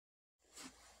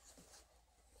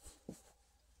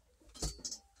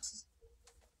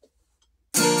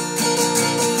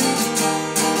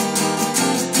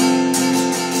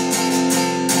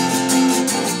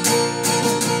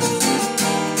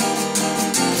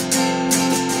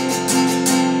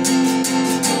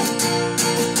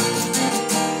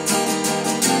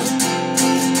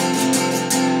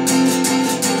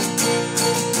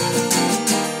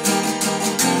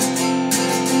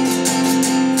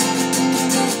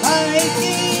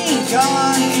Taking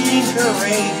John in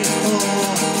courageous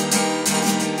fool,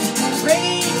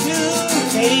 ready to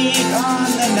take on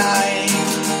the night.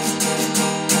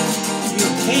 You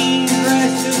came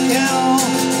dressed to kill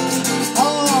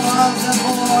all of the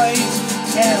boys,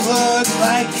 and it looks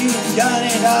like you've done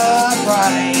it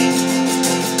upright.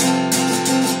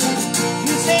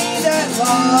 You say that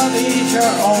love is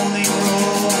your only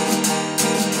rule,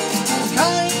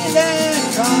 kind that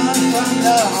comes from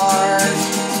the heart.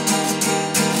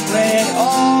 When it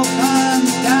all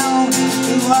comes down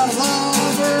to a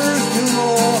lover's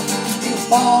duel, you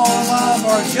fall in love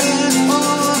or just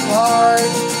fall apart.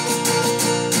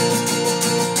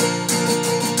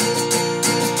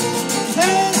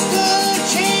 That's the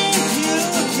chance you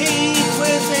take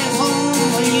with a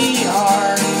lonely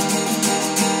heart.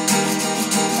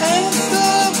 That's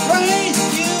the price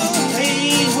you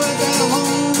pay with a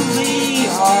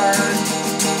lonely heart.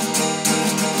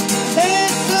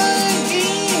 That's the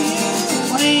game you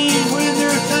play when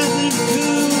there's nothing to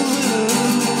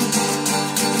lose.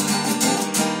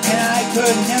 And I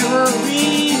could never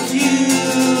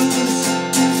refuse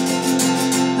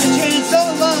a chance of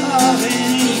loving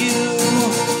you.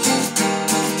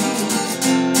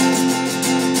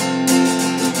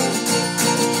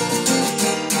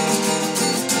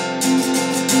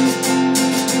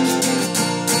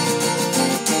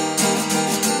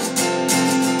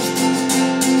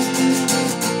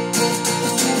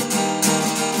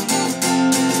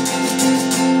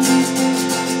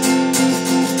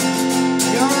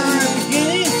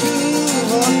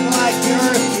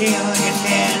 Feeling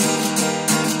intense,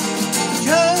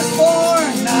 just for a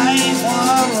night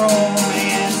of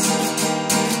romance.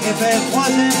 If it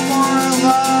wasn't for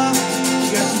love,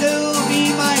 you'd still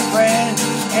be my friend,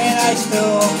 and I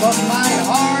still put my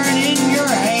heart